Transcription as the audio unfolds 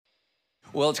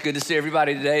Well, it's good to see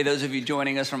everybody today. Those of you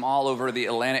joining us from all over the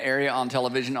Atlanta area on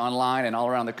television, online, and all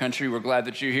around the country, we're glad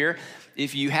that you're here.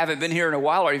 If you haven't been here in a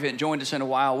while or you haven't joined us in a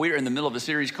while, we're in the middle of a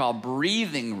series called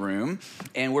Breathing Room,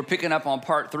 and we're picking up on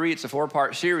part 3. It's a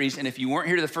 4-part series, and if you weren't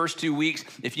here the first 2 weeks,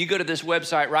 if you go to this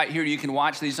website right here, you can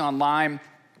watch these online.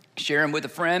 Share them with a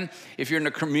friend. If you're in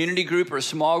a community group or a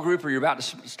small group or you're about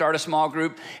to start a small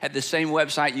group, at the same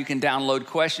website, you can download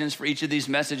questions for each of these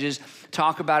messages.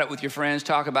 Talk about it with your friends.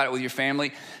 Talk about it with your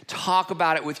family. Talk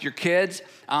about it with your kids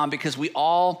because we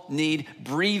all need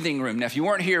breathing room. Now, if you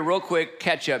weren't here, real quick,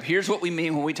 catch up. Here's what we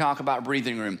mean when we talk about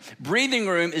breathing room. Breathing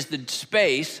room is the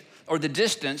space or the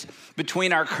distance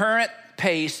between our current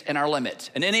pace and our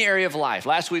limits in any area of life.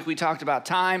 Last week we talked about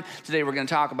time. Today we're going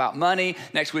to talk about money.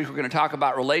 Next week we're going to talk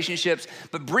about relationships.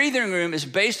 But breathing room is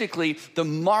basically the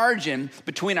margin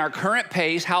between our current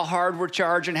pace, how hard we're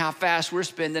charging, how fast we're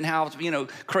spending, how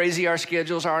crazy our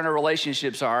schedules are and our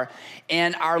relationships are,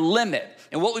 and our limit.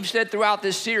 And what we've said throughout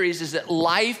this series is that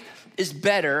life is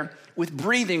better with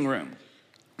breathing room.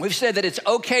 We've said that it's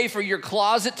okay for your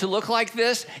closet to look like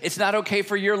this. It's not okay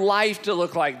for your life to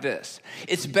look like this.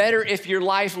 It's better if your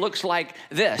life looks like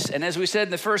this. And as we said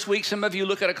in the first week, some of you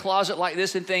look at a closet like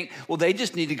this and think, well, they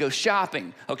just need to go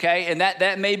shopping, okay? And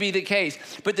that may be the case.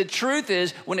 But the truth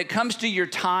is, when it comes to your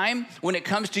time, when it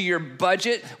comes to your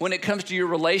budget, when it comes to your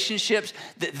relationships,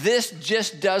 that this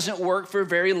just doesn't work for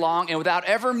very long. And without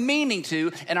ever meaning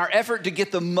to, in our effort to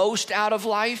get the most out of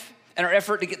life,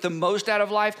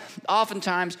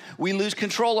 oftentimes we lose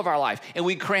control of our life and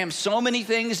we cram so many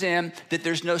things in that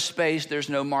there's no space, there's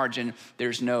no margin,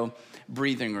 there's no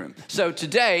breathing room. So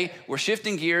today we're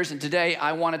shifting gears, and today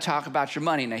I want to talk about your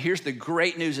money. Now here's the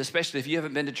great news, especially if you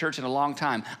haven't been to church in a long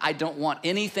time. I don't want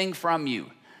anything from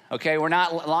you. Okay, we're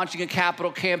not launching a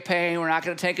capital campaign. We're not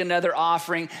going to take another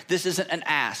offering. This isn't an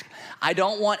ask. I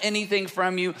don't want anything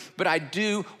from you, but I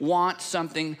do want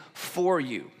something for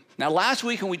you. Now, last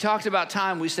week when we talked about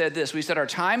time, we said this. We said our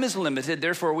time is limited,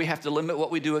 therefore we have to limit what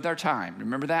we do with our time.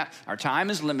 Remember that? Our time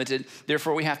is limited,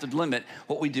 therefore we have to limit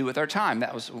what we do with our time.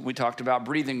 That was when we talked about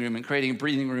breathing room and creating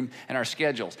breathing room in our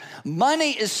schedules.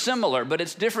 Money is similar, but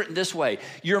it's different in this way.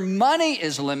 Your money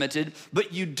is limited,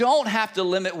 but you don't have to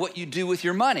limit what you do with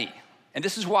your money. And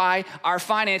this is why our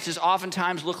finances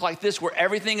oftentimes look like this, where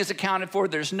everything is accounted for,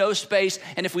 there's no space,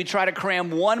 and if we try to cram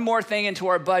one more thing into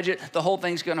our budget, the whole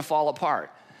thing's going to fall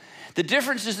apart. The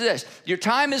difference is this. Your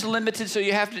time is limited, so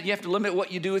you have to limit what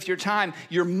you do with your time.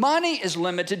 Your money is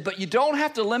limited, but you don't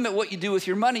have to limit what you do with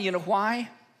your money. You know why?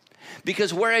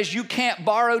 Because whereas you can't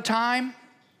borrow time,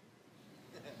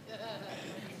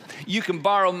 you can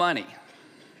borrow money.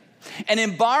 And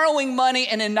in borrowing money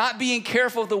and in not being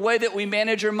careful of the way that we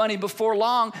manage our money before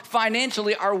long,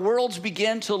 financially, our worlds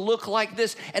begin to look like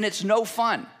this, and it's no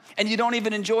fun. And you don't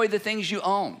even enjoy the things you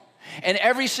own. And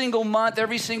every single month,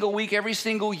 every single week, every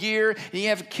single year, you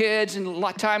have kids and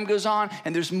time goes on,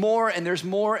 and there's more and there's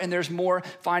more and there's more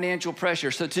financial pressure.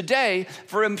 So today,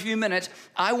 for a few minutes,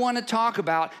 I want to talk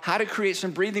about how to create some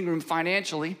breathing room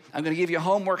financially. I'm going to give you a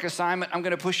homework assignment. I'm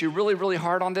going to push you really, really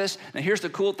hard on this. Now, here's the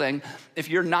cool thing. If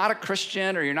you're not a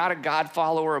Christian or you're not a God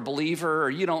follower, a believer,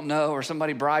 or you don't know, or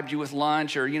somebody bribed you with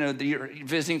lunch, or you're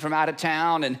visiting from out of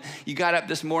town, and you got up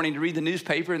this morning to read the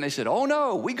newspaper, and they said, oh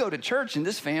no, we go to church in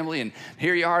this family, and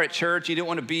here you are at church, you didn't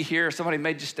want to be here, somebody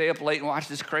made you stay up late and watch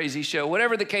this crazy show.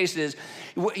 Whatever the case is,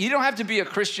 you don't have to be a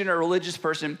Christian or a religious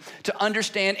person to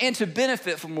understand and to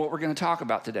benefit from what we're going to talk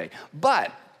about today.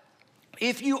 But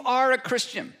if you are a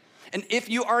Christian and if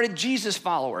you are a Jesus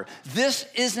follower, this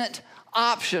isn't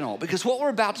optional, because what we're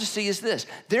about to see is this.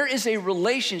 There is a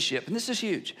relationship, and this is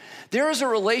huge. There is a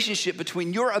relationship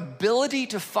between your ability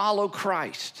to follow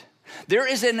Christ. There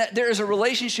is a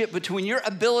relationship between your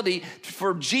ability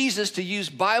for Jesus, to use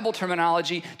Bible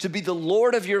terminology, to be the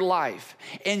Lord of your life,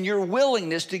 and your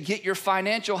willingness to get your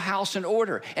financial house in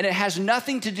order. And it has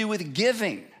nothing to do with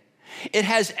giving. It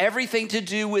has everything to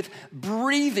do with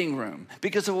breathing room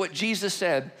because of what Jesus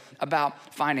said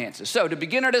about finances. So to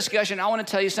begin our discussion, I want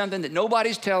to tell you something that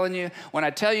nobody's telling you. When I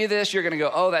tell you this, you're going to go,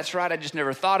 oh, that's right, I just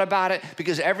never thought about it,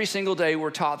 because every single day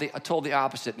we're told the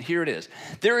opposite. And here it is.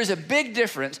 There is a big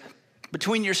difference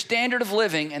between your standard of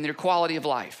living and your quality of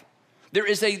life.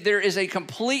 There's a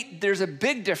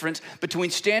big difference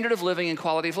between standard of living and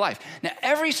quality of life. Now,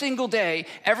 every single day,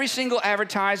 every single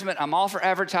advertisement, I'm all for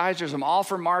advertisers, I'm all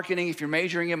for marketing. If you're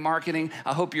majoring in marketing,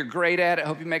 I hope you're great at it. I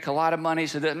hope you make a lot of money,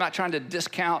 so that I'm not trying to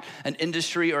discount an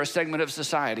industry or a segment of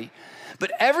society.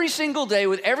 But every single day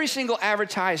with every single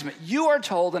advertisement, you are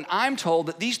told and I'm told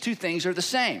that these two things are the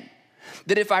same.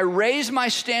 that if I raise my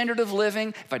standard of living,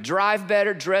 if I drive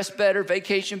better, dress better,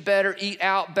 vacation better, eat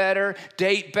out better,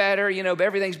 date better,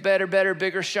 everything's better,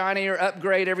 bigger, shinier,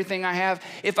 upgrade everything I have.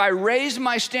 If I raise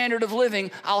my standard of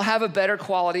living, I'll have a better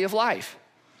quality of life.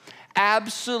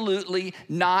 Absolutely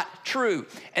not true.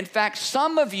 In fact,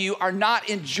 some of you are not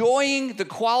enjoying the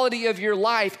quality of your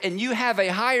life, and you have a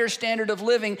higher standard of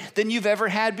living than you've ever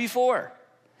had before.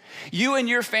 You and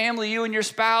your family, you and your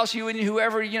spouse, you and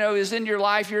whoever, is in your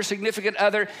life, your significant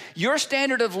other, your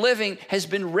standard of living has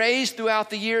been raised throughout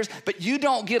the years, but you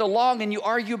don't get along and you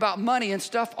argue about money and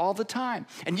stuff all the time.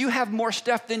 And you have more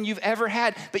stuff than you've ever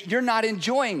had, but you're not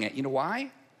enjoying it. You know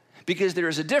why? Because there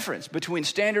is a difference between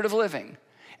standard of living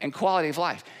and quality of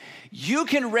life. You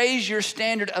can raise your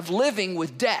standard of living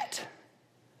with debt.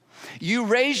 You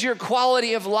raise your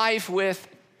quality of life with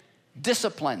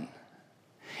discipline.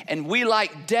 And we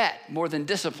like debt more than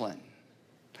discipline.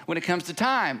 When it comes to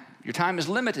time, your time is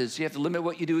limited, so you have to limit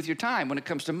what you do with your time. When it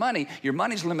comes to money, your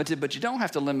money's limited, but you don't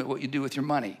have to limit what you do with your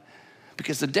money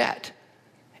because of debt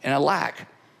and a lack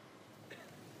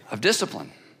of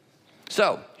discipline.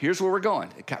 So here's where we're going.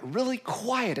 It got really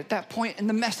quiet at that point in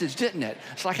the message, didn't it?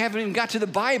 It's like I haven't even got to the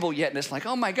Bible yet, and it's like,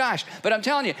 oh my gosh. But I'm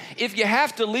telling you, if you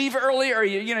have to leave early or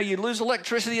you lose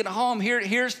electricity at home,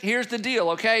 here's the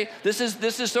deal, okay? This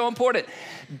is so important.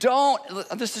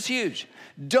 This is huge.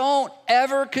 Don't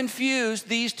ever confuse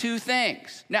these two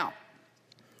things. Now,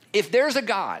 if there's a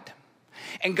God,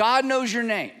 and God knows your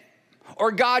name,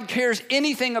 or God cares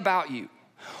anything about you,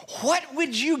 what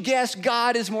would you guess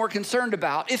God is more concerned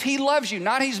about if he loves you?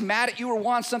 Not he's mad at you or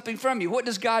wants something from you. What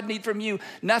does God need from you?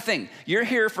 Nothing. You're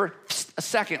here for a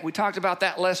second. We talked about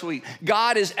that last week.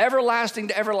 God is everlasting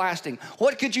to everlasting.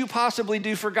 What could you possibly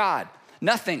do for God?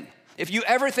 Nothing. If you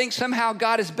ever think somehow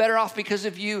God is better off because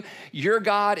of you, your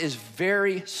God is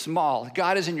very small.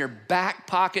 God is in your back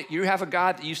pocket. You have a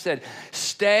God that you said,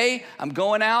 stay, I'm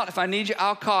going out. If I need you,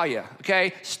 I'll call you,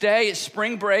 okay? Stay, it's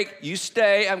spring break, you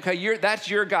stay. That's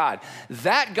your God.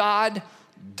 That God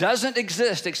doesn't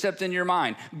exist except in your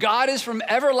mind. God is from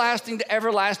everlasting to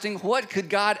everlasting. What could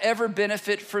God ever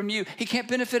benefit from you? He can't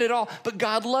benefit at all, but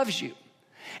God loves you.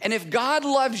 And if God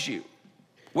loves you,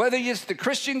 whether it's the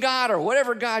Christian God or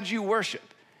whatever God you worship.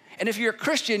 And if you're a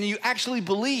Christian and you actually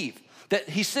believe that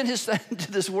he sent his son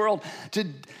to this world to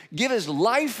give his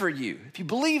life for you, if you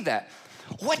believe that,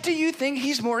 what do you think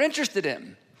he's more interested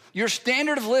in? Your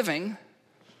standard of living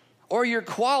or your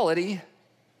quality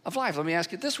of life? Let me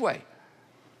ask it this way.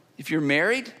 If you're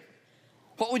married,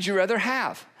 what would you rather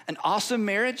have? An awesome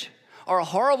marriage or a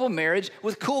horrible marriage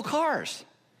with cool cars?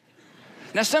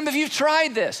 Now, some of you have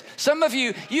tried this. Some of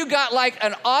you got like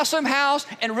an awesome house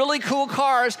and really cool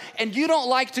cars, and you don't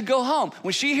like to go home.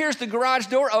 When she hears the garage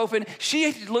door open,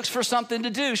 she looks for something to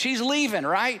do. She's leaving,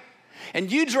 right?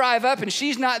 And you drive up, and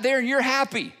she's not there, and you're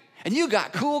happy. And you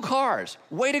got cool cars.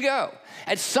 Way to go.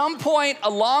 At some point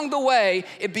along the way,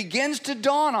 it begins to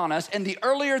dawn on us, and the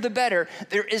earlier the better,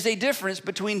 there is a difference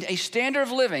between a standard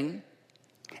of living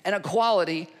and a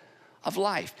quality of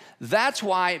life. That's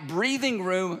why breathing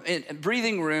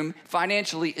room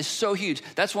financially is so huge.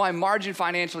 That's why margin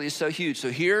financially is so huge. So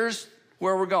here's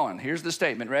where we're going. Here's the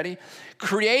statement. Ready?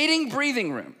 Creating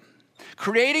breathing room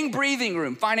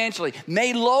financially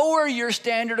may lower your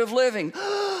standard of living.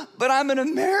 But I'm an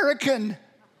American.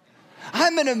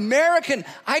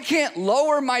 I can't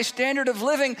lower my standard of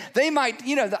living. They might,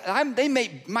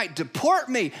 might deport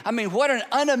me. I mean, what an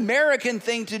un-American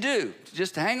thing to do.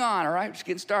 Just hang on, all right? Just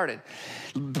getting started.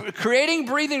 Creating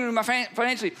breathing room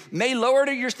financially may lower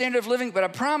your standard of living, but I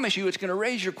promise you it's going to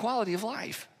raise your quality of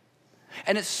life.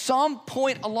 And at some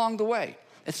point along the way,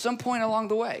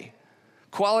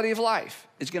 quality of life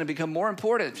is going to become more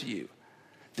important to you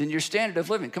than your standard of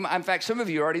living. Come on, in fact, some of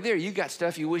you are already there. You got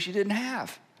stuff you wish you didn't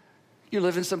have. You're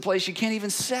living someplace you can't even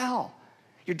sell.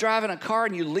 You're driving a car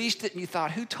and you leased it and you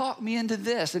thought, who talked me into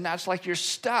this? And now it's like you're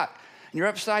stuck and you're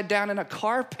upside down in a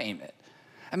car payment.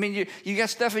 I mean, you got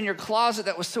stuff in your closet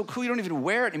that was so cool you don't even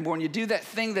wear it anymore. And you do that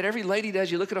thing that every lady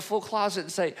does. You look at a full closet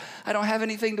and say, I don't have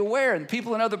anything to wear. And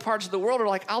people in other parts of the world are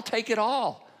like, I'll take it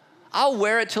all. I'll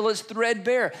wear it till it's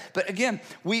threadbare. But again,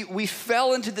 we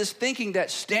fell into this thinking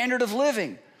that standard of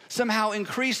living somehow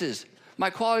increases my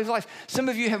quality of life. Some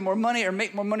of you have more money or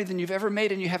make more money than you've ever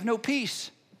made, and you have no peace.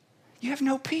 You have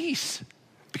no peace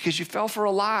because you fell for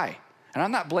a lie. And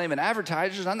I'm not blaming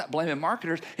advertisers. I'm not blaming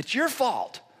marketers. It's your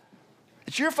fault.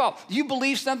 It's your fault. You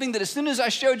believe something that as soon as I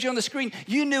showed you on the screen,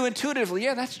 you knew intuitively,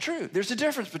 yeah, that's true. There's a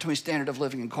difference between standard of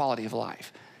living and quality of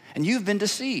life. And you've been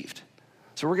deceived.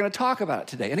 So we're going to talk about it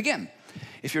today. And again,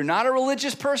 if you're not a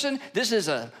religious person, this is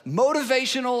a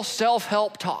motivational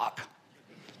self-help talk.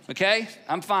 Okay?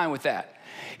 I'm fine with that.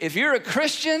 If you're a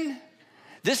Christian,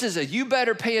 this is you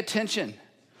better pay attention,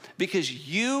 because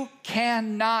you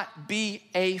cannot be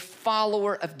a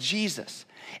follower of Jesus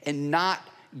and not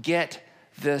get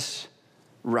this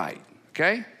right,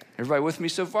 okay? Everybody with me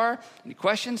so far? Any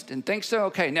questions? Didn't think so?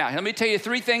 Okay, now let me tell you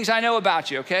 3 things I know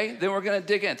about you, okay? Then we're gonna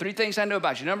dig in. 3 things I know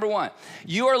about you. Number 1,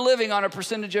 you are living on a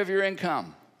percentage of your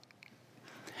income.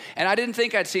 And I didn't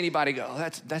think I'd see anybody go,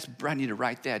 that's I need to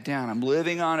write that down. I'm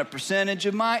living on a percentage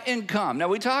of my income. Now,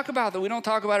 we talk about that. We don't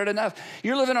talk about it enough.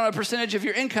 You're living on a percentage of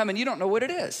your income, and you don't know what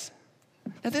it is.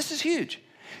 Now, this is huge.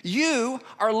 You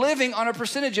are living on a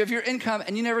percentage of your income,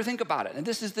 and you never think about it. And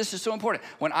this is so important.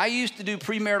 When I used to do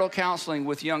premarital counseling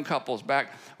with young couples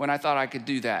back when I thought I could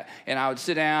do that, and I would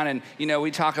sit down and,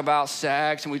 we talk about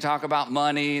sex, and we talk about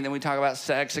money, and then we talk about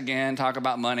sex again, talk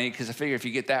about money, because I figure if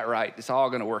you get that right, it's all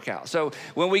going to work out. So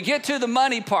when we get to the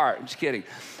money part, I'm just kidding.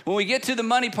 When we get to the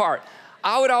money part,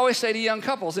 I would always say to young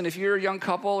couples, and if you're a young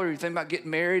couple or you're thinking about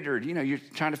getting married, or you're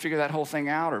trying to figure that whole thing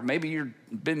out, or maybe you've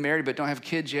been married but don't have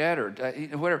kids yet, or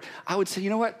whatever, I would say,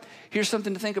 you know what? Here's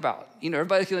something to think about.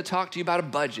 Everybody's going to talk to you about a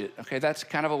budget. Okay, that's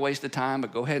kind of a waste of time,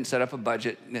 but go ahead and set up a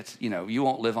budget. And it's, you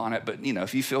won't live on it, but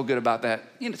if you feel good about that,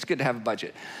 it's good to have a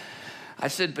budget. I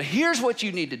said, but here's what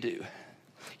you need to do.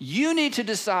 You need to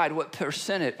decide what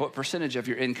percentage of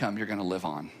your income you're going to live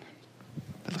on.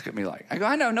 They look at me like, I go,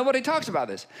 I know, nobody talks about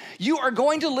this. You are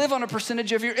going to live on a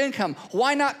percentage of your income.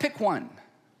 Why not pick one?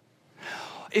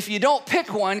 If you don't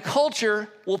pick one, culture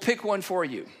will pick one for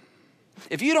you.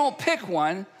 If you don't pick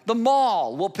one, the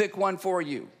mall will pick one for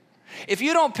you. If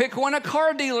you don't pick one, a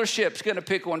car dealership's gonna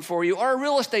pick one for you, or a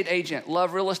real estate agent.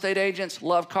 Love real estate agents,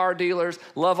 love car dealers,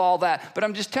 love all that. But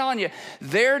I'm just telling you,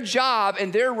 their job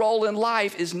and their role in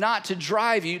life is not to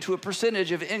drive you to a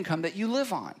percentage of income that you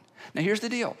live on. Now, here's the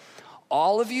deal.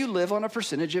 All of you live on a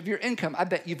percentage of your income. I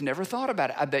bet you've never thought about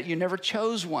it. I bet you never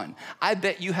chose one. I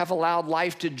bet you have allowed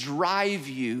life to drive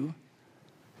you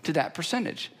to that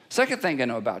percentage. Second thing I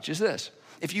know about you is this.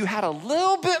 If you had a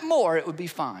little bit more, it would be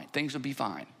fine. Things would be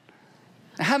fine.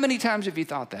 Now, how many times have you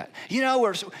thought that?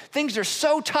 Things are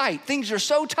so tight. Things are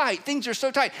so tight. Things are so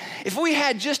tight. If we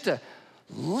had just a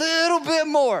little bit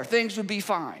more, things would be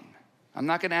fine. I'm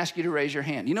not going to ask you to raise your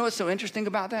hand. You know what's so interesting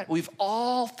about that? We've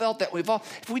all felt that.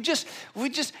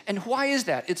 And why is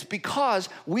that? It's because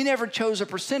we never chose a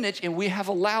percentage, and we have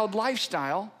allowed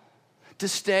lifestyle to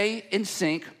stay in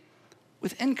sync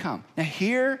with income. Now,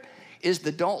 here is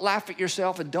the don't laugh at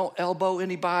yourself and don't elbow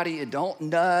anybody and don't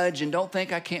nudge and don't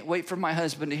think I can't wait for my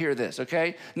husband to hear this,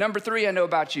 okay? Number 3 I know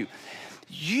about you.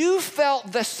 You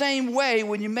felt the same way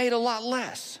when you made a lot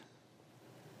less.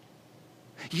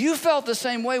 You felt the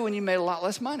same way when you made a lot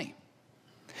less money.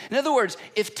 In other words,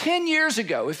 if 10 years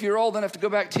ago, if you're old enough to go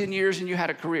back 10 years and you had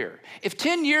a career, if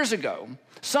 10 years ago,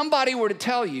 somebody were to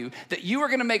tell you that you were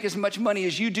going to make as much money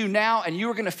as you do now and you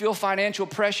were going to feel financial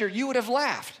pressure, you would have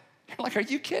laughed. You're like, are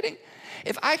you kidding?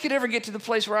 If I could ever get to the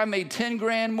place where I made 10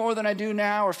 grand more than I do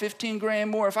now, or 15 grand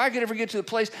more, if I could ever get to the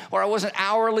place where I wasn't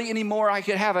hourly anymore, I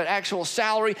could have an actual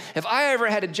salary, if I ever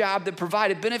had a job that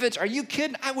provided benefits, are you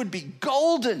kidding? I would be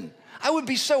golden. I would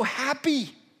be so happy.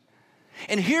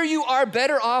 And here you are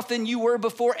better off than you were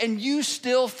before, and you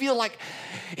still feel like,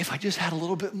 if I just had a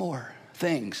little bit more,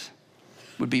 things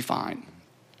would be fine.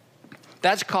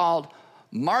 That's called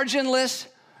marginless,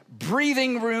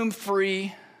 breathing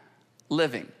room-free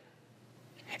living.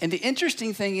 And the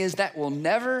interesting thing is that will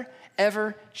never,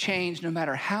 ever change no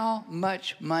matter how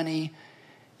much money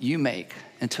you make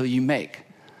until you make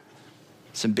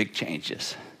some big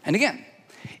changes. And again,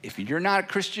 if you're not a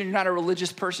Christian, you're not a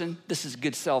religious person, this is a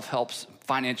good self-help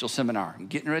financial seminar. I'm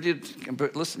getting ready to,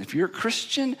 but listen, if you're a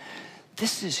Christian,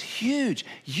 this is huge.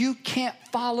 You can't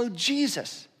follow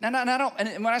Jesus. And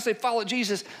when I say follow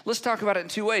Jesus, let's talk about it in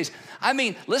 2 ways. I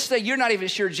mean, let's say you're not even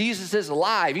sure Jesus is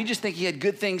alive. You just think he had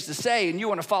good things to say and you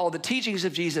want to follow the teachings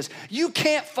of Jesus. You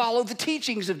can't follow the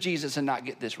teachings of Jesus and not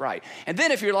get this right. And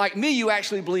then if you're like me, you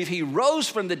actually believe he rose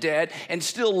from the dead and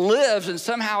still lives and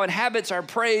somehow inhabits our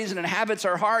praise and inhabits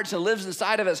our hearts and lives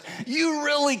inside of us. You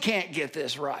really can't get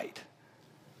this right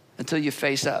until you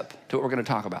face up to what we're going to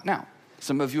talk about. Now,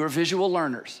 some of you are visual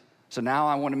learners. So now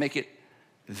I want to make it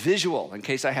visual in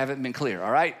case I haven't been clear,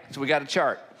 all right? So we got a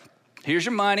chart. Here's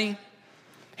your money.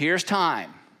 Here's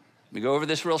time. We go over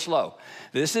this real slow.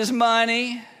 This is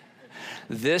money.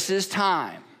 This is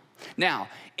time. Now,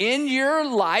 in your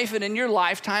life and in your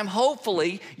lifetime,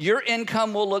 hopefully, your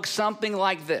income will look something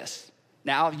like this.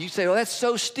 Now, you say, well, that's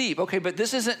so steep. Okay, but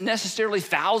this isn't necessarily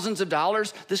thousands of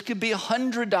dollars. This could be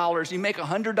 $100. You make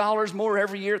 $100 more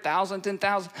every year, 1,000,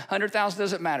 10,000, 100,000,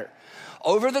 doesn't matter.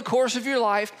 Over the course of your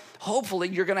life, hopefully,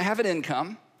 you're going to have an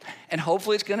income. And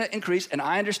hopefully it's gonna increase. And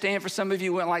I understand for some of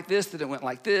you it went like this, then it went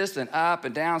like this, then up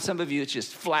and down. Some of you it's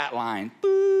just flat line.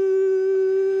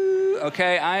 Boo.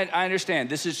 Okay, I understand.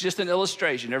 This is just an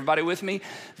illustration. Everybody with me?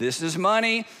 This is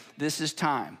money, this is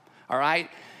time, all right?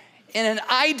 In an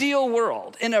ideal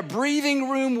world, in a breathing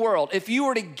room world, if you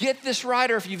were to get this right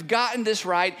or if you've gotten this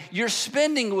right, your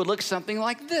spending would look something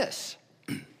like this.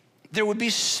 There would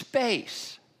be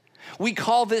space. We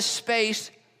call this space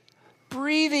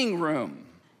breathing room.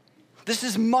 This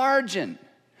is margin.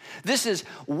 This is,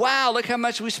 wow, look how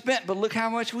much we spent, but look how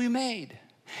much we made.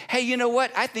 Hey, you know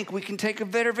what? I think we can take a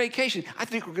better vacation. I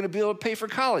think we're going to be able to pay for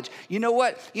college. You know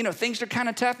what? Things are kind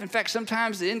of tough. In fact,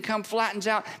 sometimes the income flattens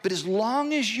out. But as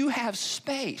long as you have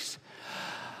space,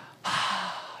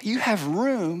 you have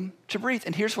room to breathe.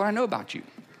 And here's what I know about you.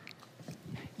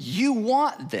 You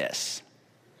want this.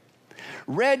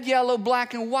 Red, yellow,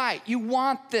 black, and white. You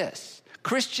want this.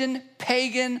 Christian,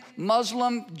 pagan,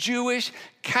 Muslim, Jewish,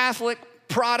 Catholic,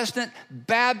 Protestant,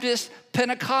 Baptist,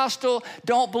 Pentecostal,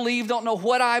 don't believe, don't know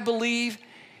what I believe.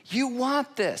 You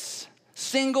want this.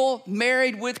 Single,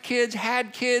 married, with kids,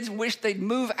 had kids, wish they'd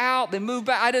move out, they move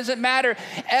back. It doesn't matter.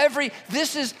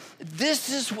 This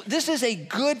is a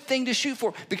good thing to shoot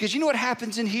for, because you know what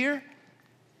happens in here?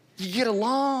 You get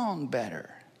along better.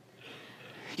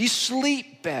 You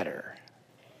sleep better.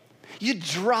 You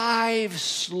drive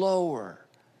slower.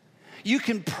 You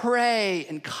can pray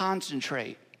and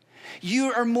concentrate.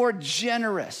 You are more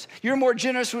generous. You're more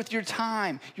generous with your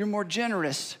time. You're more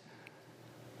generous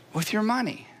with your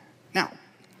money. Now,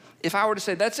 if I were to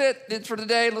say, that's it for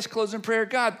today, let's close in prayer.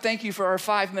 God, thank you for our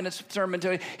 5 minutes sermon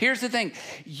today. Here's the thing.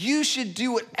 You should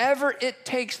do whatever it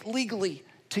takes legally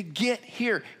to get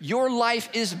here. Your life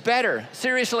is better.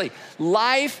 Seriously,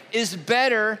 life is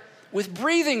better with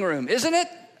breathing room, isn't it?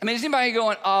 I mean, is anybody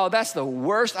going, oh, that's the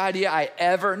worst idea I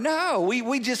ever? No,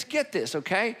 we just get this,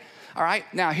 okay? All right,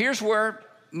 now here's where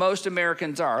most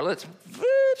Americans are. Let's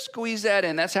squeeze that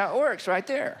in. That's how it works right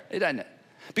there, doesn't it?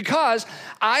 Because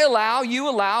we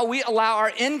allow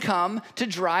our income to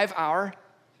drive our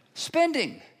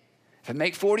spending. If I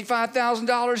make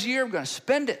 $45,000 a year, I'm going to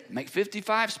spend it. Make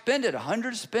 55, spend it.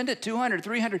 100, spend it. 200,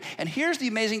 300. And here's the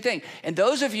amazing thing. And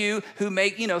those of you who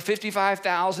make,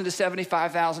 $55,000 to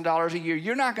 $75,000 a year,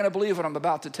 you're not going to believe what I'm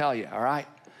about to tell you, all right?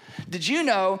 Did you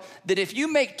know that if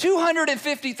you make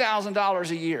 $250,000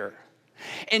 a year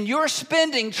and your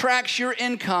spending tracks your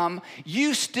income,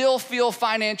 you still feel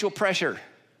financial pressure?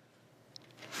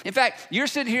 In fact, you're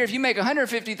sitting here, if you make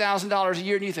 $150,000 a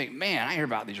year and you think, man, I hear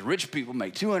about these rich people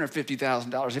make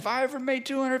 $250,000. If I ever made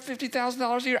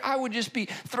 $250,000 a year, I would just be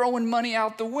throwing money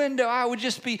out the window. I would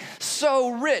just be so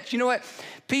rich. You know what?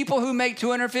 People who make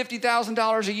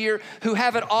 $250,000 a year, who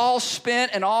have it all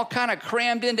spent and all kind of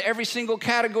crammed into every single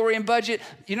category and budget,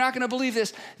 you're not going to believe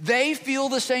this. They feel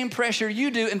the same pressure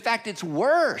you do. In fact, it's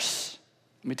worse.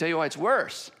 Let me tell you why it's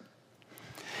worse.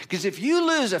 Because if you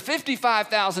lose a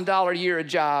 $55,000 a year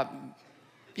job,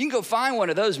 you can go find one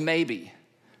of those maybe.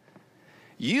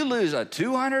 You lose a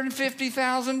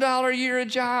 $250,000 a year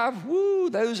job, woo,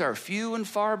 those are few and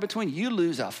far between. You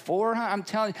lose a $400,000, I'm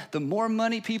telling you, the more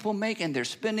money people make and their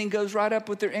spending goes right up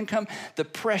with their income, the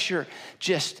pressure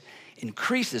just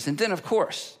increases. And then, of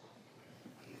course,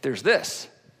 there's this.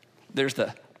 There's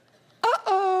the,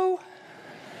 uh-oh.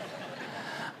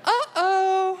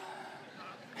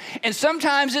 And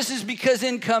sometimes this is because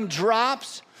income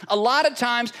drops. A lot of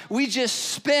times we just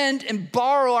spend and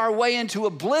borrow our way into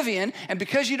oblivion. And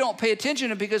because you don't pay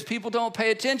attention and because people don't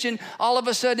pay attention, all of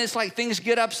a sudden it's like things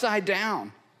get upside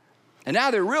down. And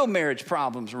now there are real marriage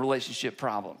problems and relationship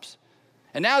problems.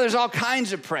 And now there's all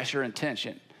kinds of pressure and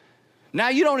tension. Now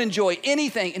you don't enjoy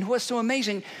anything. And what's so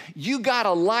amazing, you got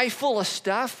a life full of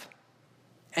stuff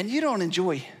and you don't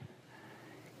enjoy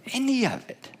any of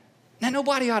it. Now,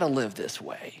 nobody ought to live this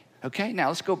way, okay? Now,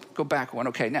 let's go back one.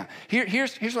 Okay, now,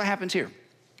 here's what happens here.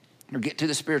 We'll get to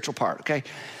the spiritual part, okay?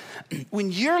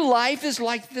 When your life is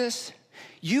like this,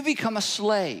 you become a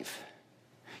slave.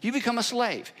 You become a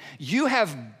slave. You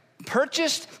have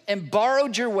purchased and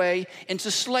borrowed your way into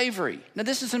slavery. Now,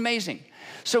 this is amazing.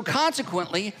 So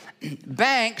consequently,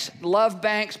 banks love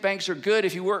banks. Banks are good.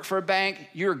 If you work for a bank,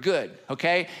 you're good,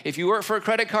 okay? If you work for a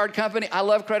credit card company, I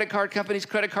love credit card companies.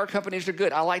 Credit card companies are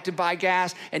good. I like to buy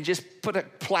gas and just put a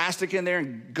plastic in there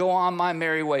and go on my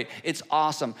merry way. It's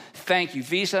awesome. Thank you.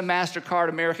 Visa, MasterCard,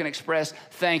 American Express,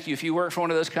 thank you. If you work for one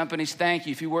of those companies, thank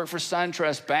you. If you work for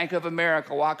SunTrust, Bank of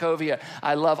America, Wachovia,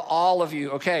 I love all of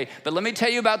you, okay? But let me tell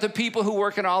you about the people who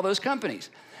work in all those companies.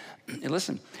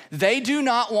 Listen, they do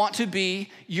not want to be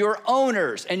your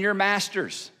owners and your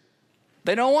masters.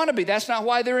 They don't want to be. That's not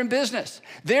why they're in business.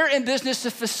 They're in business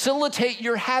to facilitate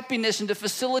your happiness and to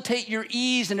facilitate your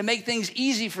ease and to make things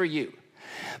easy for you.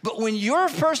 But when your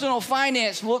personal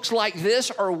finance looks like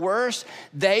this or worse,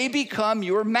 they become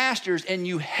your masters and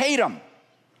you hate them.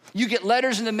 You get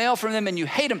letters in the mail from them and you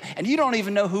hate them, and you don't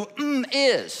even know who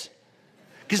is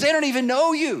because they don't even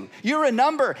know you. You're a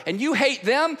number and you hate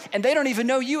them and they don't even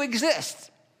know you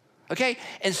exist. Okay?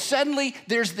 And suddenly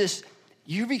there's this,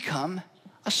 you become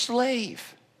a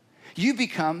slave. You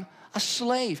become a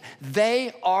slave.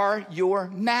 They are your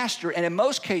master. And in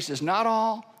most cases, not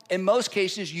all, in most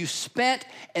cases, you spent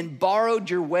and borrowed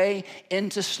your way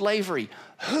into slavery.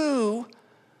 Who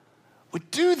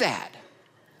would do that?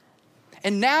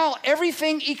 And now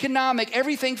everything economic,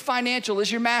 everything financial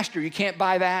is your master. You can't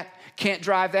buy that, can't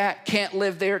drive that, can't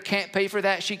live there, can't pay for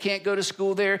that. She can't go to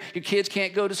school there. Your kids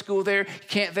can't go to school there. You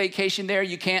can't vacation there.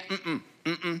 You can't,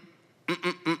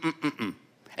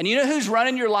 And you know who's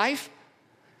running your life?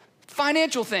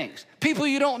 Financial things, people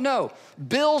you don't know.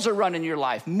 Bills are running your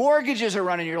life. Mortgages are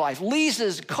running your life.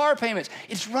 Leases, car payments.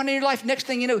 It's running your life. Next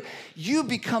thing you know, you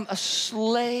become a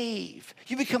slave.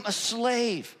 You become a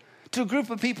slave to a group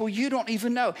of people you don't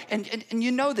even know. And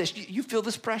you know this. You feel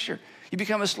this pressure. You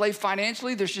become a slave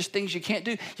financially. There's just things you can't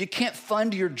do. You can't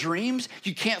fund your dreams.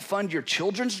 You can't fund your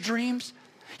children's dreams.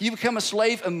 You become a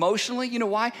slave emotionally. You know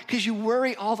why? Because you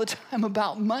worry all the time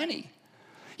about money.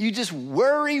 You just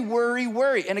worry.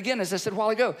 And again, as I said a while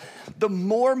ago, the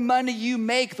more money you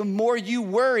make, the more you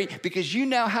worry because you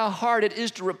know how hard it is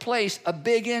to replace a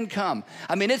big income.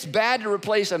 I mean, it's bad to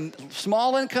replace a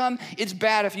small income. It's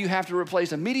bad if you have to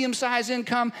replace a medium-sized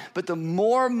income. But the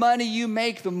more money you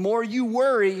make, the more you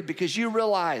worry because you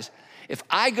realize if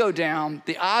I go down,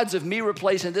 the odds of me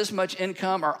replacing this much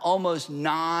income are almost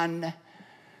non-existent.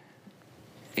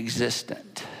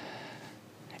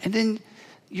 And then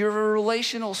you're a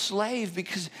relational slave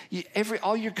because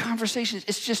all your conversations,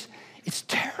 it's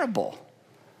terrible.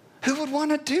 Who would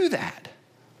want to do that?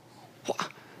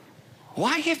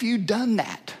 Why have you done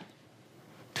that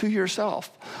to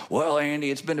yourself? Well, Andy,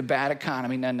 it's been a bad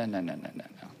economy. No.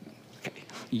 Okay.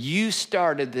 You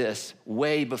started this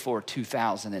way before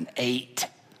 2008.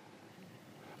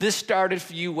 This started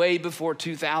for you way before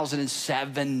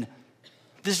 2007.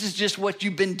 This is just what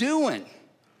you've been doing.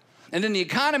 And then the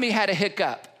economy had a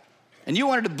hiccup. And you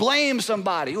wanted to blame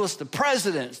somebody. Well, it's the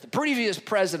president. It's the previous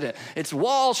president. It's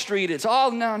Wall Street. It's all,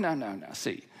 no.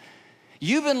 See,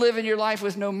 you've been living your life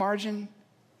with no margin.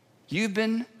 You've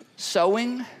been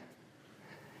sowing.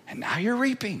 And now you're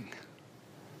reaping.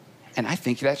 And I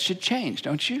think that should change,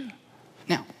 don't you?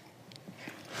 Now,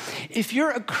 if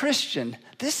you're a Christian,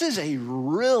 this is a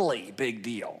really big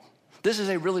deal. This is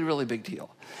a really, really big deal.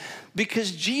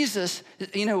 Because Jesus,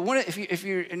 you know, if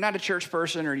you're not a church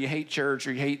person or you hate church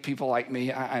or you hate people like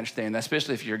me, I understand that,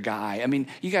 especially if you're a guy. I mean,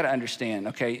 you got to understand,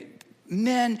 okay?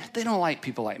 Men, they don't like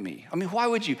people like me. I mean, why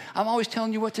would you? I'm always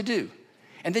telling you what to do.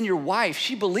 And then your wife,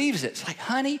 she believes it. It's like,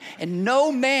 honey, and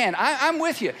no man, I'm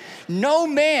with you. No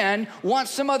man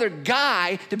wants some other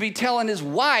guy to be telling his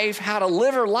wife how to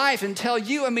live her life and tell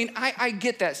you. I mean, I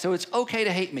get that. So it's okay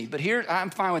to hate me. But here, I'm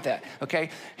fine with that, okay?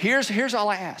 Here's all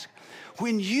I ask.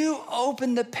 When you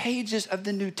open the pages of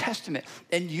the New Testament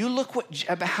and you look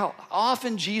about how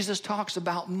often Jesus talks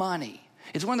about money,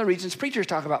 it's one of the reasons preachers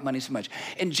talk about money so much.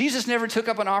 And Jesus never took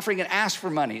up an offering and asked for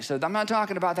money. So I'm not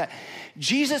talking about that.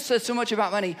 Jesus says so much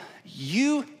about money.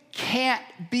 You can't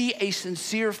be a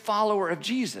sincere follower of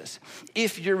Jesus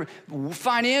if your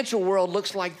financial world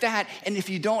looks like that and if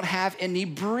you don't have any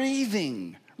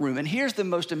breathing room. And here's the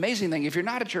most amazing thing. If you're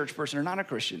not a church person or not a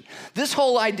Christian, this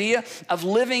whole idea of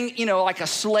living, you know, like a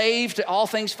slave to all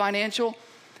things financial,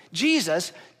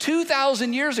 Jesus,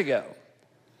 2,000 years ago,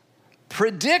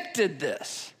 predicted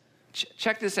this.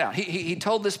 Check this out. He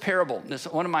told this parable. This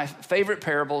is one of my favorite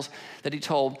parables that he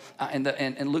told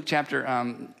in Luke chapter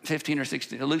 15 or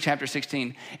 16, Luke chapter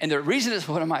 16. And the reason it's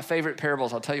one of my favorite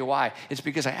parables, I'll tell you why. It's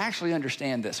because I actually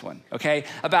understand this one, okay?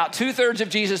 About 2/3 of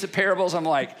Jesus' parables, I'm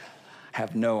like, I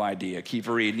have no idea. Keep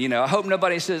reading. You know, I hope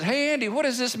nobody says, hey, Andy, what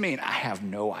does this mean? I have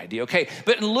no idea. Okay,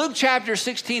 but in Luke chapter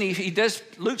 16, he does,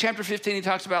 Luke chapter 15, he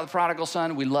talks about the prodigal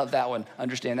son. We love that one,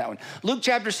 understand that one. Luke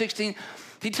chapter 16,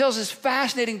 he tells this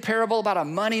fascinating parable about a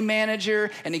money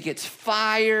manager, and he gets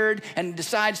fired and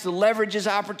decides to leverage his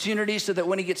opportunity so that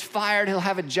when he gets fired, he'll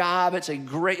have a job. It's a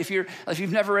great, if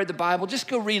you've never read the Bible, just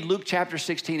go read Luke chapter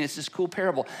 16. It's this cool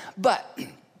parable. But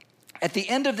at the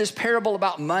end of this parable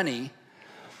about money,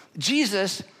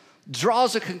 Jesus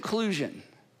draws a conclusion.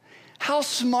 How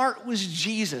smart was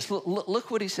Jesus?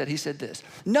 Look what he said. He said this: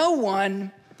 no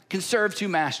one can serve two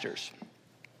masters.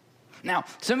 Now,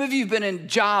 some of you have been in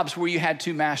jobs where you had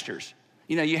two masters.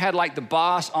 You know, you had like the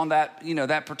boss on that,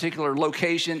 that particular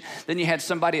location. Then you had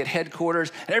somebody at headquarters,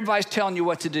 and everybody's telling you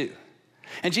what to do.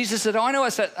 And Jesus said, I know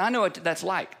what that's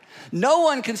like. No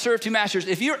one can serve two masters.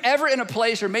 If you're ever in a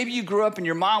place, or maybe you grew up and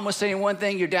your mom was saying one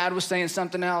thing, your dad was saying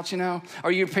something else,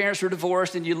 or your parents were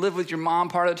divorced and you lived with your mom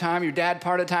part of the time, your dad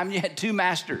part of the time, and you had two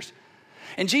masters.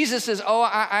 And Jesus says,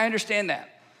 I understand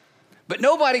that. But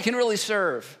nobody can really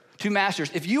serve two masters.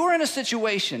 If you are in a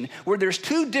situation where there's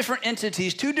two different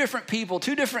entities, two different people,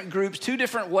 two different groups, two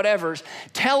different whatevers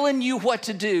telling you what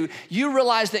to do, you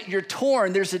realize that you're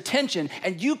torn, there's a tension,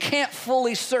 and you can't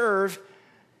fully serve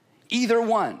either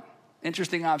one.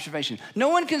 Interesting observation. No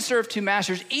one can serve two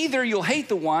masters. Either you'll hate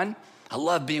the one. I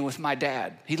love being with my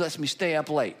dad. He lets me stay up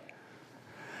late.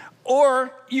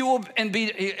 Or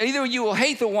either you will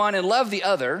hate the one and love the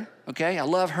other. Okay, I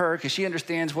love her because she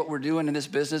understands what we're doing in this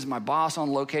business. My boss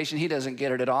on location, he doesn't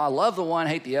get it at all. I love the one,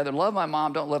 hate the other. Love my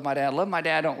mom, don't love my dad. Love my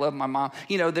dad, don't love my mom.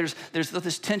 There's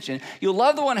this tension. You'll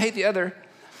love the one, hate the other.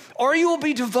 Or you will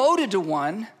be devoted to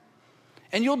one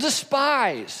and you'll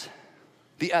despise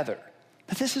the other.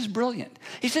 But this is brilliant.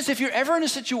 He says if you're ever in a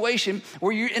situation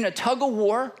where you're in a tug of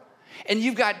war and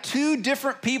you've got two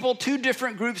different people, two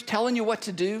different groups telling you what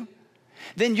to do,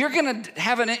 then you'll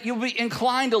be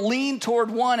inclined to lean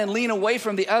toward one and lean away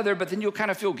from the other, but then you'll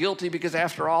kind of feel guilty because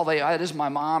after all, it is my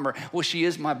mom, or well, she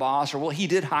is my boss, or well, he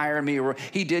did hire me, or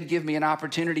he did give me an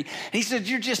opportunity. And he said,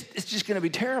 it's just going to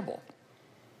be terrible.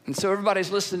 And so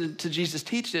everybody's listening to Jesus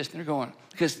teach this, and they're going,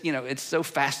 because, it's so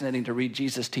fascinating to read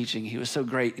Jesus teaching. He was so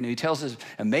great. He tells this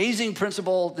amazing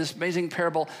principle, this amazing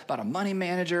parable about a money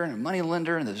manager and a money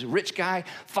lender, and this rich guy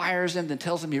fires him and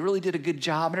tells him he really did a good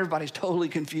job, and everybody's totally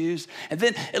confused. And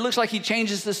then it looks like he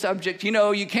changes the subject.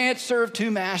 You can't serve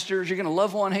two masters. You're going to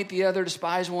love one, hate the other,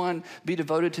 despise one, be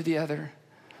devoted to the other.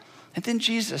 And then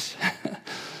Jesus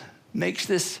makes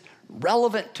this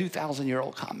relevant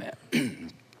 2,000-year-old comment.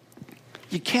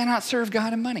 You cannot serve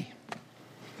God and money.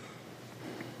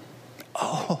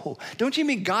 Oh, don't you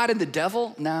mean God and the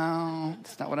devil? No,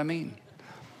 that's not what I mean.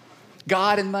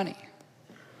 God and money.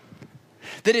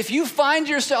 That if you find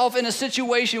yourself in a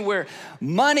situation where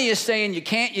money is saying you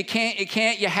can't,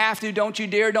 you have to, don't you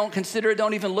dare, don't consider it,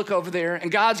 don't even look over there.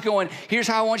 And God's going, here's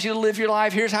how I want you to live your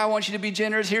life. Here's how I want you to be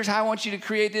generous. Here's how I want you to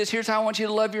create this. Here's how I want you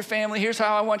to love your family. Here's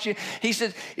how I want you. He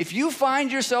says, if you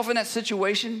find yourself in that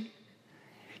situation,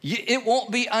 it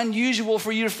won't be unusual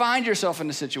for you to find yourself in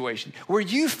a situation where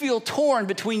you feel torn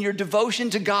between your devotion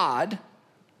to God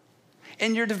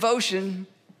and your devotion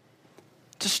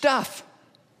to stuff.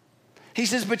 He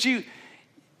says, but you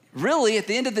really, at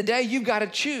the end of the day, you've got to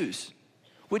choose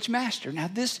which master. Now,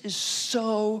 this is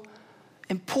so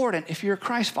important if you're a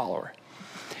Christ follower.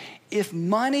 If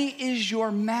money is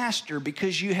your master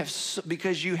because you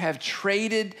have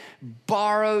traded,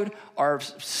 borrowed, or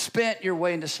spent your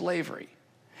way into slavery,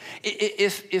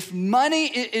 if money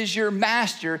is your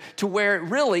master to where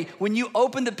really when you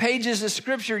open the pages of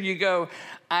Scripture, you go,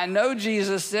 I know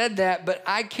Jesus said that, but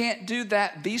I can't do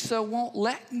that. Visa won't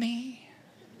let me.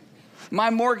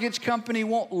 My mortgage company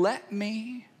won't let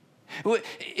me.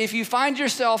 If you find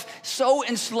yourself so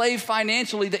enslaved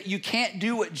financially that you can't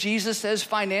do what Jesus says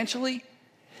financially,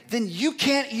 then you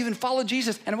can't even follow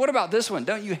Jesus. And what about this one?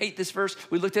 Don't you hate this verse?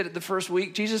 We looked at it the first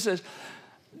week. Jesus says,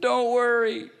 don't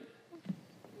worry.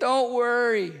 Don't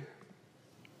worry.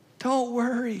 Don't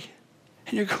worry.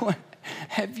 And you're going,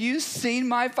 have you seen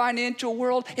my financial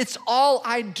world? It's all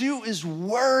I do is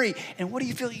worry. And what do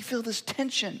you feel? You feel this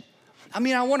tension. I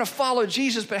mean, I want to follow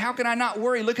Jesus, but how can I not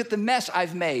worry? Look at the mess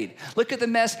I've made. Look at the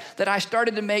mess that I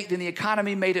started to make, then the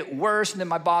economy made it worse, and then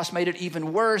my boss made it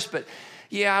even worse. But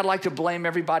yeah, I'd like to blame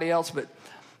everybody else, but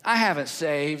I haven't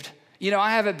saved.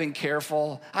 I haven't been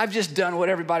careful. I've just done what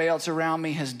everybody else around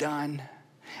me has done.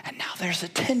 And now there's a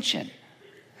tension.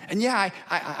 And yeah,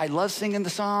 I love singing the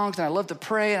songs, and I love to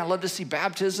pray, and I love to see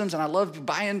baptisms, and I love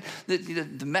buying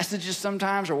the messages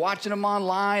sometimes or watching them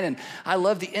online, and I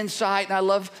love the insight, and I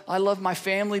love my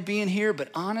family being here. But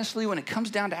honestly, when it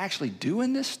comes down to actually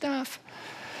doing this stuff,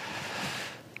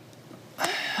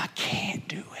 I can't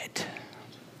do it.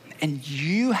 And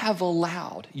you have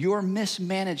allowed your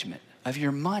mismanagement of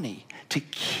your money to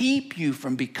keep you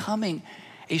from becoming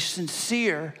a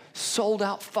sincere,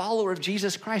 sold-out follower of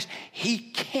Jesus Christ. He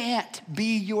can't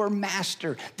be your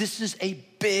master. This is a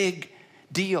big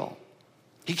deal.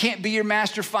 He can't be your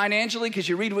master financially because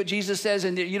you read what Jesus says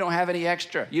and you don't have any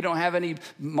extra. You don't have any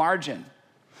margin.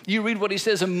 You read what he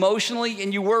says emotionally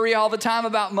and you worry all the time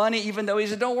about money, even though he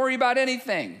said, don't worry about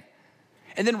anything.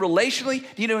 And then relationally,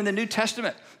 in the New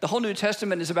Testament, the whole New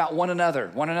Testament is about one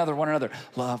another.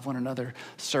 Love one another,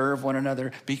 serve one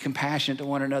another, be compassionate to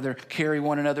one another, carry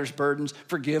one another's burdens,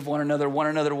 forgive one another.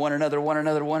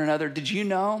 Did you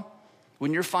know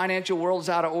when your financial world is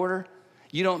out of order,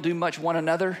 you don't do much one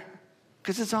another?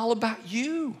 Because it's all about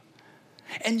you.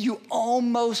 And you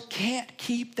almost can't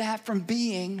keep that from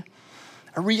being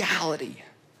a reality.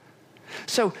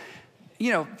 So,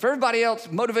 for everybody else,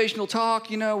 motivational talk,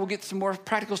 we'll get some more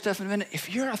practical stuff in a minute. If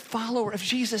you're a follower of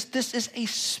Jesus, this is a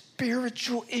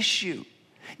spiritual issue.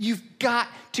 You've got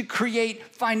to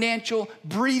create financial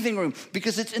breathing room,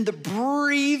 because it's in the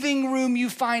breathing room you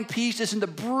find peace. It's in the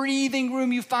breathing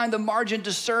room you find the margin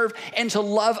to serve and to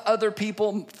love other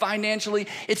people financially.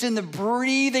 It's in the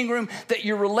breathing room that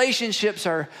your relationships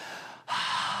are,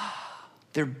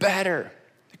 they're better,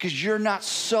 because you're not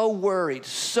so worried,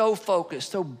 so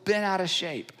focused, so bent out of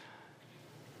shape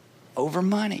over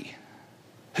money.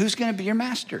 Who's going to be your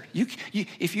master?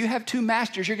 If you have two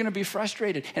masters, you're going to be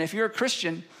frustrated. And if you're a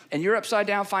Christian and you're upside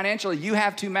down financially, you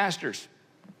have two masters.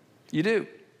 You do.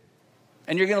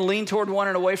 And you're going to lean toward one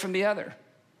and away from the other.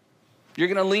 You're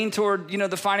going to lean toward,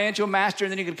 the financial master,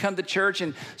 and then you can come to church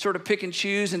and sort of pick and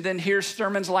choose and then hear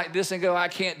sermons like this and go, I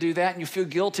can't do that. And you feel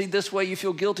guilty this way, you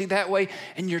feel guilty that way,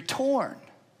 and you're torn.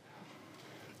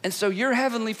 And so your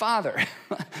Heavenly Father,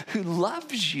 who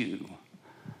loves you,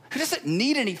 who doesn't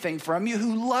need anything from you,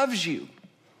 who loves you,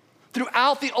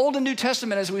 throughout the Old and New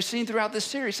Testament, as we've seen throughout this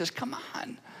series, says, come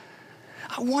on.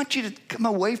 I want you to come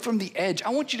away from the edge. I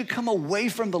want you to come away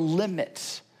from the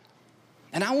limits.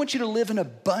 And I want you to live an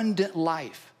abundant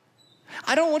life.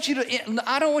 I don't want you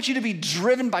to be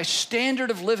driven by standard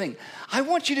of living. I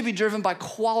want you to be driven by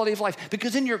quality of life,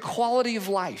 because in your quality of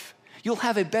life, you'll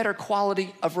have a better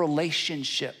quality of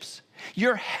relationships.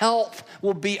 Your health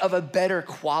will be of a better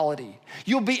quality.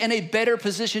 You'll be in a better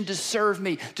position to serve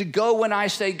me, to go when I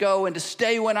say go, and to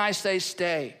stay when I say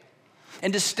stay.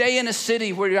 And to stay in a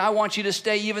city where I want you to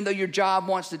stay, even though your job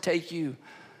wants to take you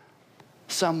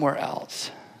somewhere else.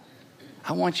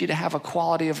 I want you to have a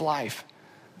quality of life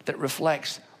that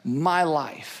reflects my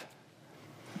life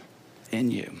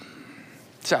in you.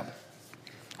 So,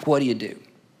 what do you do?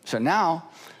 So now,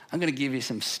 I'm going to give you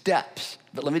some steps,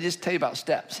 but let me just tell you about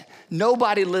steps.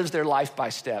 Nobody lives their life by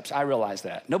steps. I realize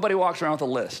that. Nobody walks around with a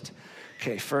list.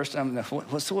 Okay, first,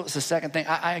 what's the second thing?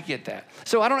 I get that.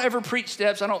 So I don't ever preach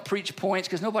steps. I don't preach points,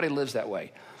 because nobody lives that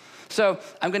way. So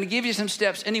I'm going to give you some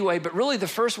steps anyway, but really the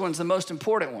first one's the most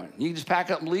important one. You can just pack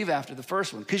up and leave after the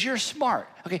first one, because you're smart.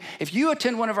 Okay, if you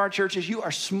attend one of our churches, you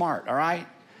are smart, all right?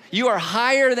 You are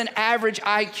higher than average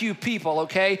IQ people,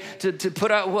 okay, to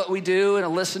put out what we do and to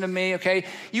listen to me, okay?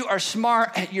 You are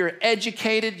smart, you're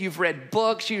educated, you've read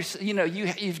books, you've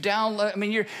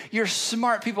downloaded, you're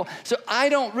smart people. So I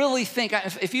don't really think,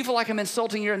 if you feel like I'm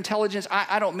insulting your intelligence,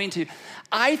 I don't mean to.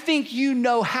 I think you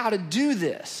know how to do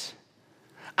this.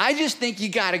 I just think you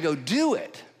got to go do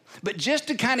it. But just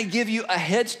to kind of give you a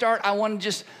head start, I want to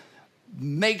just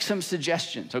make some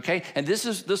suggestions, okay? And this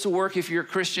will work if you're a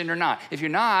Christian or not. If you're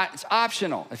not, it's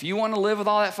optional. If you want to live with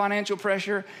all that financial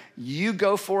pressure, you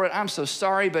go for it. I'm so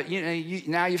sorry, but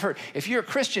now you've heard. If you're a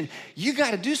Christian, you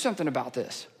got to do something about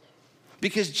this,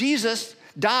 because Jesus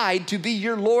died to be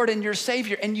your Lord and your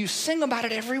Savior, and you sing about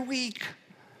it every week,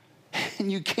 and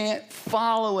you can't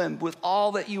follow him with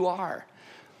all that you are.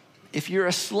 If you're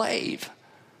a slave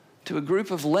to a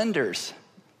group of lenders,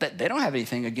 that they don't have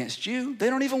anything against you. They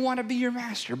don't even want to be your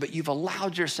master, but you've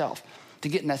allowed yourself to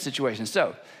get in that situation.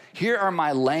 So here are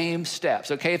my lame steps,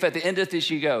 okay? If at the end of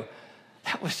this you go,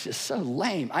 that was just so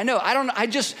lame. I know, I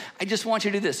just want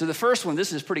you to do this. So the first one,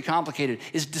 this is pretty complicated,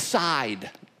 is decide.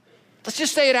 Let's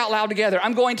just say it out loud together.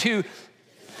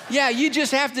 You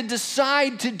just have to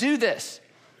decide to do this,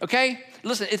 okay?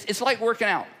 Listen, it's like working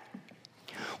out.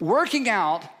 Working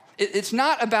out, it's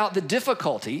not about the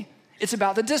difficulty, it's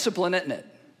about the discipline, isn't it?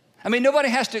 Nobody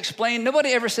has to explain.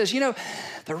 Nobody ever says,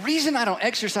 the reason I don't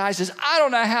exercise is I don't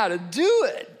know how to do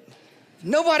it.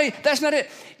 That's not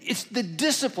it. It's the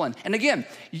discipline. And again,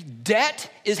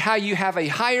 debt is how you have a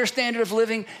higher standard of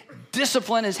living.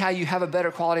 Discipline is how you have a better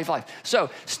quality of life.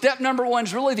 So step number one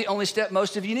is really the only step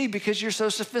most of you need, because you're so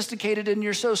sophisticated and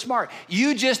you're so smart.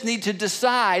 You just need to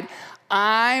decide,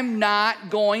 I'm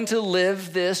not going to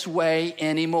live this way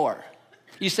anymore.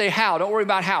 You say, how? Don't worry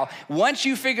about how. Once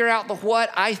you figure out the what,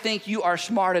 I think you are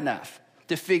smart enough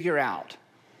to figure out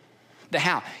the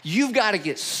how. You've got to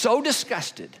get so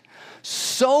disgusted,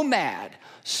 so mad,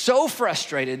 so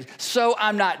frustrated, so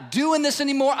I'm not doing this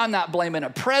anymore. I'm not blaming a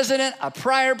president, a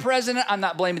prior president. I'm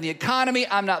not blaming the economy.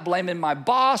 I'm not blaming my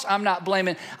boss. I'm not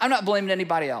blaming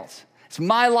anybody else. It's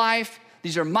my life.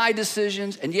 These are my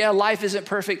decisions. And yeah, life isn't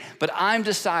perfect, but I'm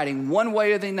deciding one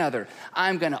way or the other.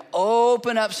 I'm going to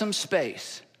open up some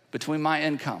space between my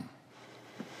income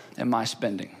and my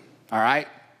spending. All right?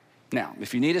 Now,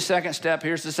 if you need a second step,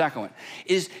 here's the second one,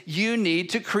 is you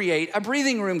need to create a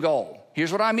breathing room goal.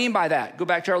 Here's what I mean by that. Go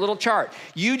back to our little chart.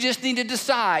 You just need to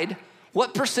decide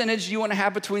what percentage you want to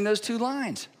have between those two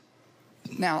lines.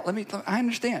 Now, I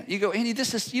understand. You go, Andy,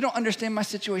 you don't understand my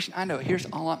situation. I know. Here's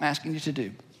all I'm asking you to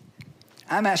do.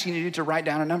 I'm asking you to write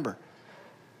down a number.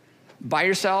 By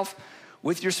yourself,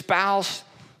 with your spouse,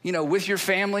 with your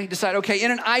family. Decide, okay,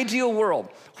 in an ideal world,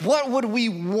 what would we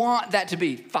want that to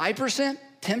be? 5%?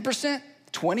 10%?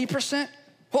 20%?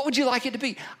 What would you like it to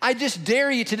be? I just dare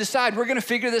you to decide. We're going to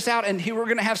figure this out, and here we're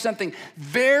going to have something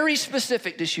very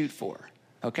specific to shoot for,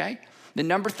 okay? Then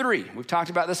number 3, we've talked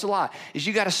about this a lot, is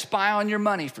you got to spy on your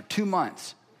money for 2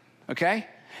 months, okay?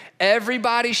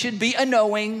 Everybody should be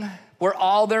a-knowing where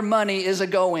all their money is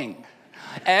a-going.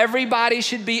 Everybody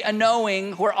should be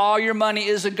a-knowing where all your money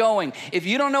is a-going. If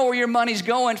you don't know where your money's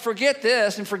going, forget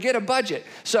this and forget a budget.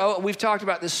 So we've talked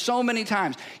about this so many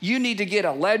times. You need to get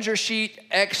a ledger sheet,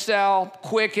 Excel,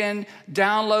 Quicken,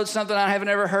 download something I haven't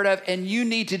ever heard of, and you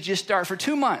need to just start for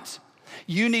 2 months.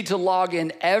 You need to log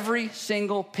in every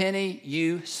single penny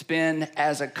you spend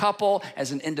as a couple,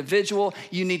 as an individual.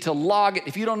 You need to log it.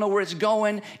 If you don't know where it's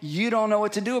going, you don't know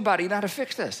what to do about it. You know how to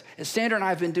fix this. And Sandra and I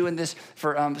have been doing this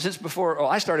for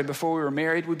I started before we were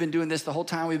married. We've been doing this the whole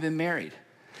time we've been married.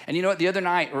 And you know what? The other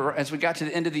night, or as we got to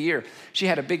the end of the year, she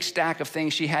had a big stack of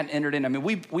things she hadn't entered in. I mean,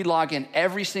 we log in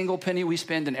every single penny we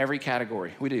spend in every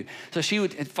category. We do. So she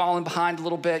had fallen behind a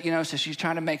little bit, so she's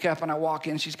trying to make up, and I walk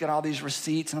in, she's got all these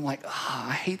receipts, and I'm like,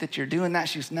 I hate that you're doing that.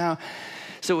 She goes, no.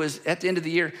 So it was at the end of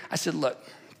the year, I said, look,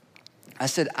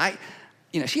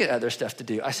 she had other stuff to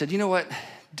do. I said, you know what?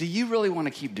 Do you really want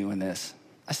to keep doing this?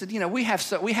 I said, we have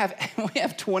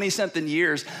 20-something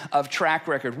years of track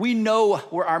record. We know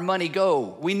where our money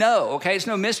go. We know, okay? It's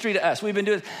no mystery to us. We've been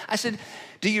doing it. I said,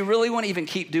 do you really want to even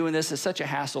keep doing this? It's such a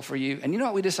hassle for you. And you know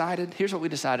what we decided? Here's what we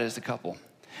decided as a couple.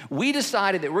 We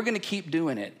decided that we're going to keep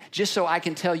doing it just so I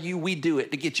can tell you we do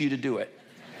it to get you to do it.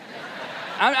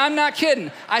 I'm not kidding.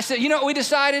 I said, you know what we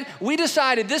decided? We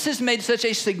decided this has made such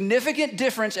a significant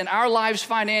difference in our lives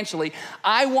financially.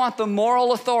 I want the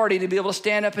moral authority to be able to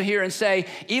stand up here and say,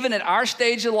 even at our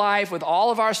stage of life, with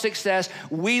all of our success,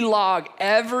 we log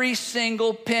every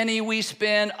single penny we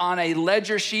spend on a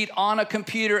ledger sheet on a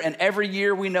computer, and every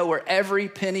year we know where every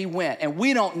penny went. And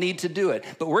we don't need to do it,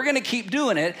 but we're going to keep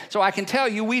doing it so I can tell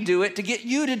you we do it to get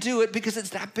you to do it because it's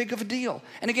that big of a deal.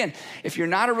 And again, if you're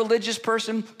not a religious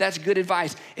person, that's good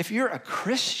advice. If you're a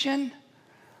Christian,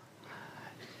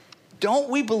 don't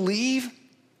we believe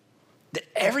that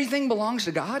everything belongs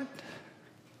to God?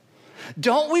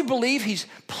 Don't we believe he's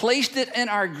placed it in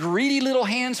our greedy little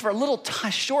hands for a little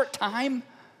short time?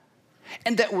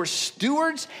 And that we're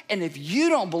stewards? And if you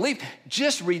don't believe,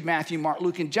 just read Matthew, Mark,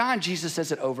 Luke, and John. Jesus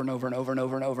says it over and over and over and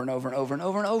over and over and over and over and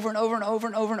over and over and over and over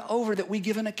and over and over that we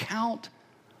give an account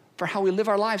for how we live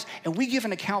our lives. And we give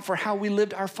an account for how we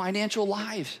lived our financial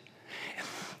lives.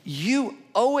 You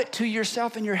owe it to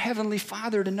yourself and your heavenly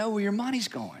Father to know where your money's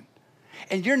going.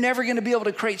 And you're never going to be able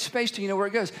to create space till you know where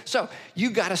it goes. So you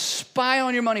got to spy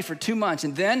on your money for 2 months,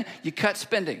 and then you cut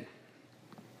spending.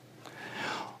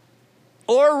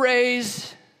 Or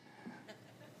raise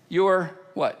your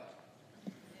what?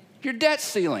 Your debt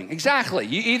ceiling. Exactly.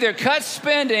 You either cut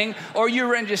spending or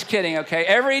just kidding, okay?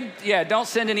 Don't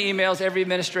send any emails. Every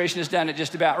administration has done it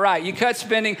just about right. You cut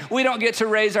spending. We don't get to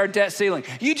raise our debt ceiling.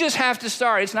 You just have to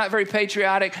start. It's not very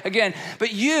patriotic, again,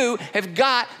 but you have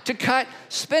got to cut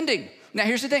spending. Now,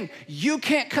 here's the thing. You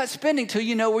can't cut spending till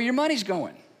you know where your money's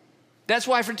going. That's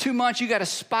why for 2 months, you got to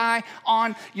spy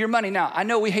on your money. Now, I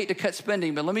know we hate to cut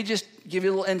spending, but let me just give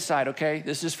you a little insight, okay?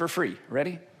 This is for free.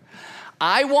 Ready?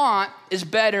 I want is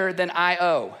better than I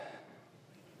owe.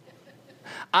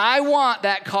 I want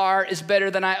that car is better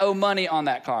than I owe money on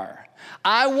that car.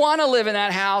 I want to live in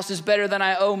that house is better than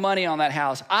I owe money on that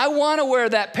house. I want to wear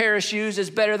that pair of shoes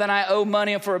is better than I owe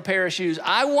money for a pair of shoes.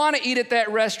 I want to eat at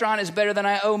that restaurant is better than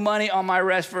I owe money on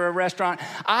for a restaurant.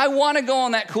 I want to go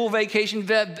on that cool vacation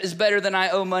is better than I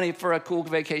owe money for a cool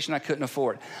vacation I couldn't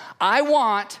afford. I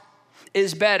want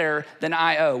is better than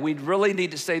I owe. We really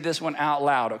need to say this one out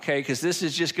loud, okay? Because this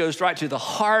just goes right to the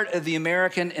heart of the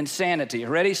American insanity.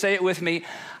 Ready? Say it with me.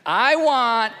 I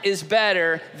want is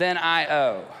better than I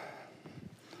owe.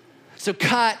 So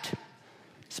cut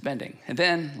spending. And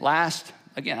then last,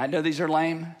 again, I know these are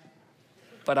lame,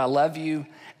 but I love you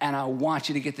and I want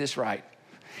you to get this right,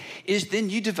 is then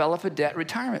you develop a debt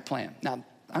retirement plan. Now,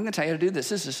 I'm going to tell you how to do this.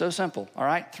 This is so simple, all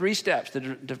right? 3 steps to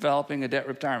developing a debt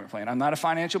retirement plan. I'm not a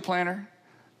financial planner.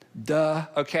 Duh,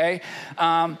 okay?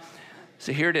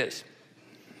 So here it is.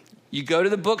 You go to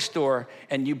the bookstore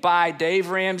and you buy Dave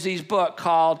Ramsey's book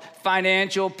called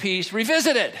Financial Peace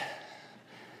Revisited.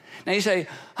 Now you say,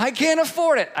 I can't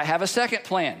afford it. I have a second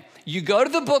plan. You go to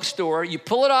the bookstore, you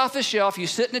pull it off the shelf, you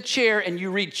sit in a chair, and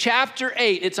you read chapter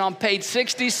 8. It's on page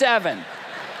 67.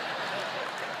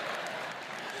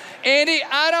 Andy,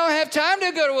 I don't have time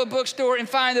to go to a bookstore and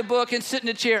find the book and sit in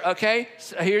a chair, okay?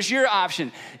 So here's your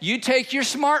option. You take your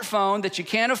smartphone that you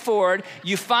can't afford,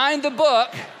 you find the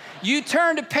book, you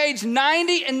turn to page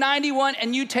 90 and 91,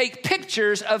 and you take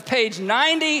pictures of page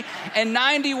 90 and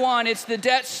 91. It's the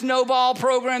debt snowball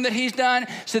program that he's done.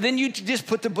 So then you just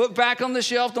put the book back on the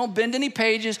shelf, don't bend any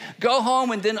pages, go home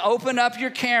and then open up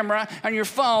your camera on your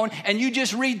phone, and you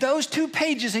just read those 2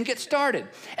 pages and get started.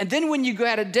 And then when you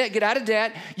get out of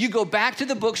debt, you go back to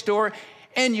the bookstore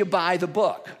and you buy the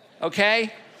book,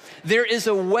 okay? There is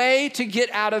a way to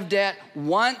get out of debt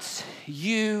once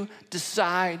you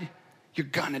decide you're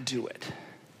gonna do it.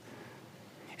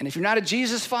 And if you're not a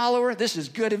Jesus follower, this is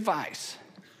good advice.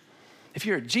 If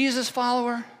you're a Jesus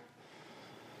follower,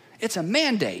 it's a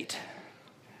mandate.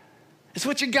 It's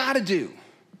what you gotta do.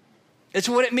 It's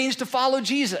what it means to follow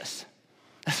Jesus.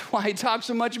 That's why he talks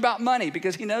so much about money,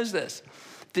 because he knows this.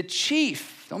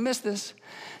 Don't miss this,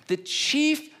 the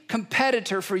chief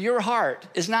competitor for your heart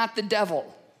is not the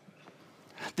devil.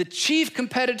 The chief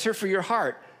competitor for your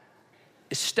heart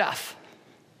is stuff.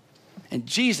 And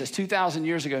Jesus, 2,000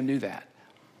 years ago, knew that.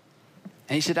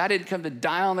 And he said, I didn't come to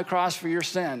die on the cross for your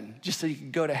sin, just so you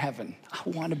could go to heaven. I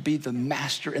want to be the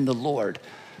master and the Lord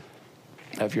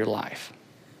of your life.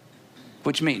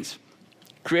 Which means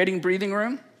creating breathing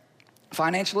room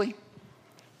financially,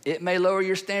 it may lower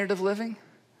your standard of living,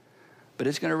 but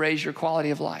it's going to raise your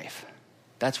quality of life.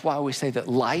 That's why we say that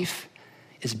life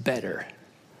is better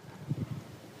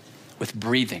with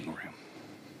breathing room.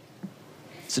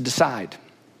 So decide.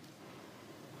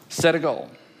 Set a goal.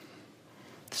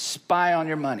 Spy on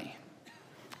your money.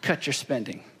 Cut your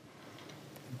spending.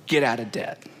 Get out of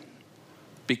debt.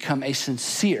 Become a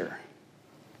sincere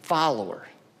follower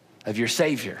of your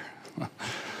Savior,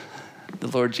 the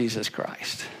Lord Jesus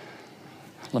Christ.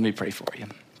 Let me pray for you.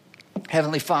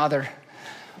 Heavenly Father,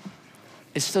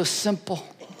 it's so simple.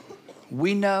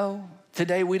 We know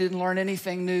today we didn't learn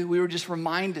anything new. We were just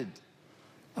reminded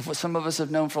of what some of us have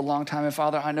known for a long time. And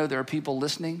Father, I know there are people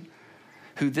listening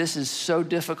who this is so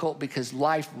difficult because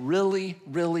life really,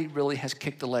 really, really has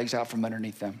kicked the legs out from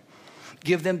underneath them.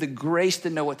 Give them the grace to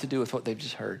know what to do with what they've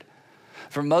just heard.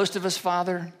 For most of us,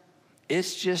 Father,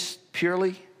 it's just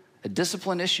purely a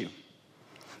discipline issue.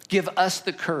 Give us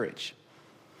the courage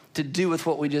to do with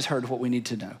what we just heard, what we need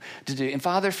to know to do. And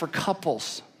Father, for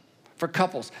couples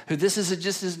who this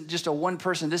isn't just a one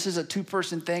person, this is a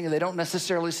 2-person thing and they don't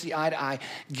necessarily see eye to eye,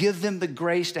 give them the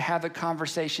grace to have the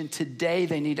conversation today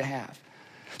they need to have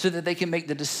so that they can make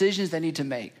the decisions they need to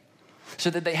make, so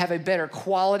that they have a better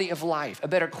quality of life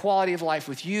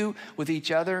with you, with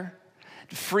each other,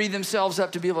 to free themselves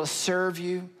up to be able to serve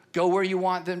you, go where you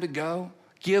want them to go,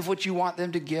 give what you want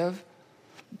them to give,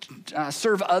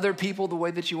 serve other people the way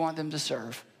that you want them to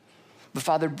serve. But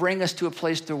Father, bring us to a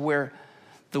place to where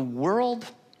the world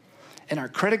and our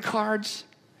credit cards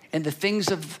and the things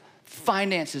of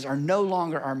finances are no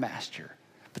longer our master,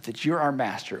 but that you're our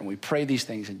master. And we pray these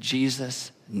things in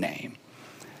Jesus' name.